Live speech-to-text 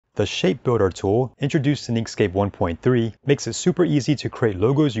The Shape Builder tool, introduced in Inkscape 1.3, makes it super easy to create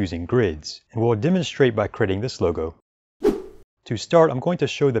logos using grids, and we'll demonstrate by creating this logo. To start, I'm going to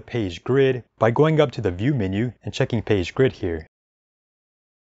show the page grid by going up to the View menu and checking Page Grid here.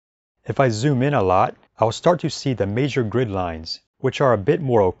 If I zoom in a lot, I'll start to see the major grid lines, which are a bit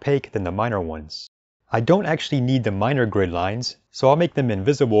more opaque than the minor ones. I don't actually need the minor grid lines, so I'll make them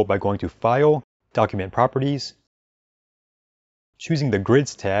invisible by going to File, Document Properties, choosing the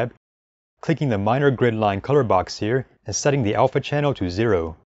Grids tab, clicking the minor grid line color box here, and setting the alpha channel to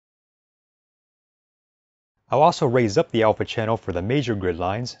 0. I'll also raise up the alpha channel for the major grid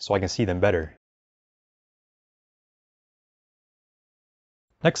lines so I can see them better.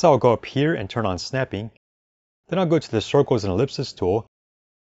 Next I'll go up here and turn on snapping. Then I'll go to the Circles and Ellipses tool,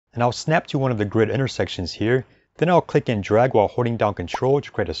 and I'll snap to one of the grid intersections here. Then I'll click and drag while holding down Control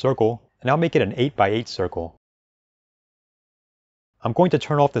to create a circle, and I'll make it an 8x8 circle. I'm going to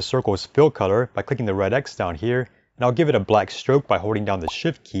turn off the circle's fill color by clicking the red X down here, and I'll give it a black stroke by holding down the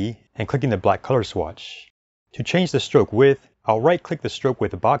Shift key and clicking the black color swatch. To change the stroke width, I'll right-click the stroke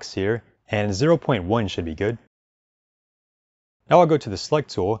width box here, and 0.1 should be good. Now I'll go to the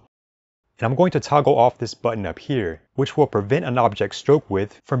Select tool, and I'm going to toggle off this button up here, which will prevent an object's stroke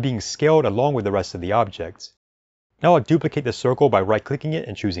width from being scaled along with the rest of the object. Now I'll duplicate the circle by right-clicking it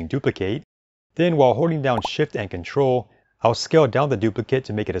and choosing Duplicate. Then while holding down Shift and Control, I'll scale down the duplicate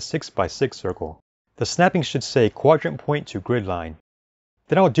to make it a 6x6 circle. The snapping should say Quadrant Point to Grid Line.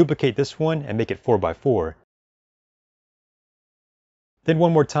 Then I'll duplicate this one and make it 4x4. Then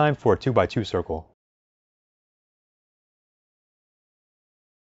one more time for a 2x2 circle.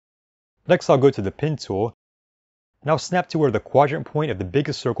 Next I'll go to the Pin tool, and I'll snap to where the quadrant point of the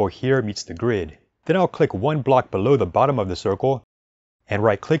biggest circle here meets the grid. Then I'll click one block below the bottom of the circle, and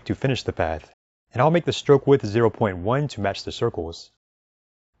right-click to finish the path. And I'll make the stroke width 0.1 to match the circles.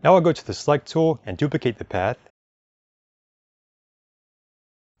 Now I'll go to the Select tool and duplicate the path.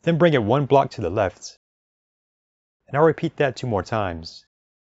 Then bring it one block to the left. And I'll repeat that 2 more times.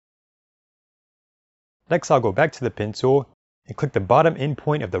 Next I'll go back to the Pin tool and click the bottom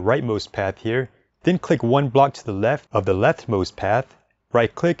endpoint of the rightmost path here. Then click one block to the left of the leftmost path,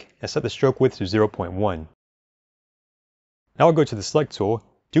 right-click and set the stroke width to 0.1. Now I'll go to the Select tool,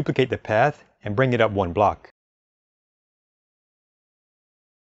 duplicate the path, and bring it up one block.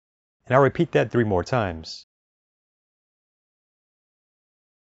 And I'll repeat that 3 more times.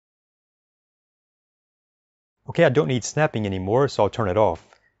 Okay, I don't need snapping anymore, so I'll turn it off.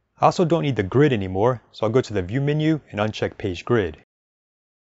 I also don't need the grid anymore, so I'll go to the View menu and uncheck Page Grid.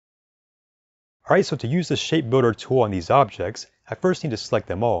 Alright, so to use the Shape Builder tool on these objects, I first need to select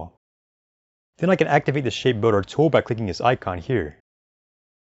them all. Then I can activate the Shape Builder tool by clicking this icon here.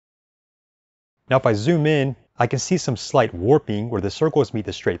 Now if I zoom in, I can see some slight warping where the circles meet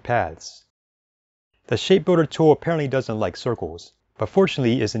the straight paths. The Shape Builder tool apparently doesn't like circles, but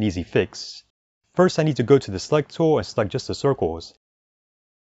fortunately it's an easy fix. First I need to go to the Select tool and select just the circles.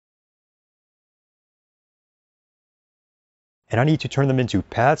 And I need to turn them into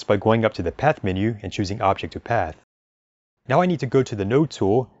paths by going up to the Path menu and choosing Object to Path. Now I need to go to the Node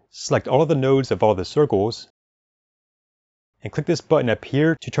tool, select all of the nodes of all the circles, and click this button up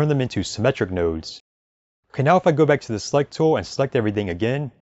here to turn them into symmetric nodes. Okay, now if I go back to the Select tool and select everything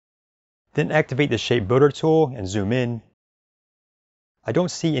again, then activate the Shape Builder tool and zoom in, I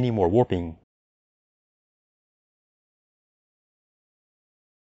don't see any more warping.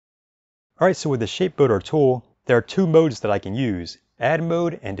 Alright, so with the Shape Builder tool, there are 2 modes that I can use, Add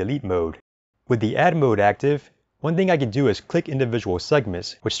Mode and Delete Mode. With the Add Mode active, one thing I can do is click individual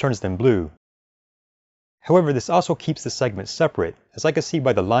segments, which turns them blue. However, this also keeps the segments separate, as I can see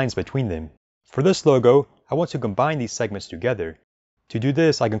by the lines between them. For this logo, I want to combine these segments together. To do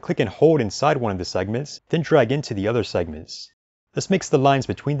this, I can click and hold inside one of the segments, then drag into the other segments. This makes the lines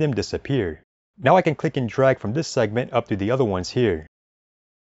between them disappear. Now I can click and drag from this segment up to the other ones here.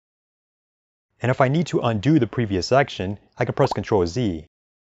 And if I need to undo the previous action, I can press Ctrl Z.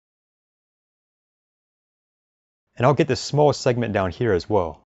 And I'll get this small segment down here as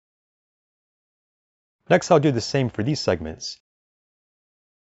well. Next I'll do the same for these segments.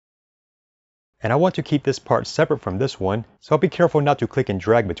 And I want to keep this part separate from this one, so I'll be careful not to click and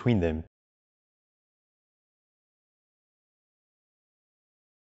drag between them.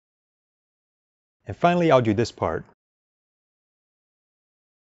 And finally I'll do this part.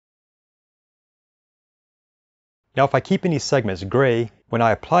 Now if I keep any segments gray, when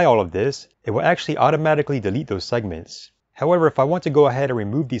I apply all of this, it will actually automatically delete those segments. However, if I want to go ahead and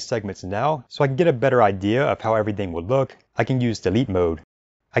remove these segments now, so I can get a better idea of how everything will look, I can use Delete Mode.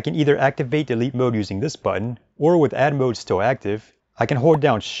 I can either activate Delete Mode using this button, or with Add Mode still active, I can hold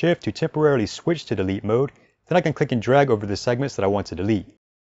down Shift to temporarily switch to delete mode, then I can click and drag over the segments that I want to delete.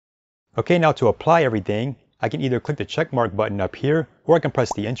 Okay, now to apply everything, I can either click the checkmark button up here, or I can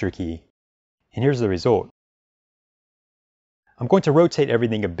press the Enter key. And here's the result. I'm going to rotate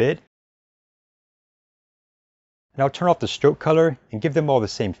everything a bit, and I'll turn off the stroke color and give them all the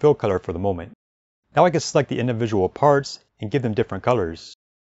same fill color for the moment. Now I can select the individual parts and give them different colors.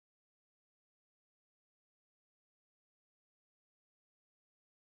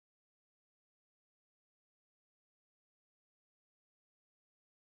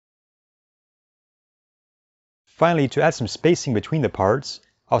 Finally, to add some spacing between the parts,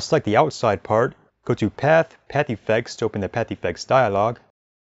 I'll select the outside part, go to Path, Path Effects to open the Path Effects dialog.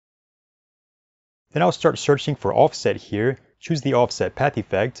 Then I'll start searching for Offset here, choose the Offset Path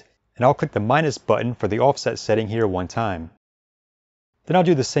Effect, and I'll click the minus button for the offset setting here one time. Then I'll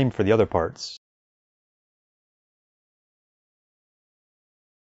do the same for the other parts.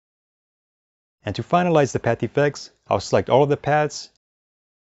 And to finalize the path effects, I'll select all of the paths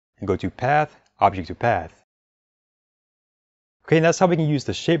and go to Path, Object to Path. Okay, and that's how we can use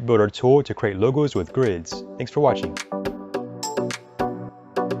the Shape Builder tool to create logos with grids. Thanks for watching.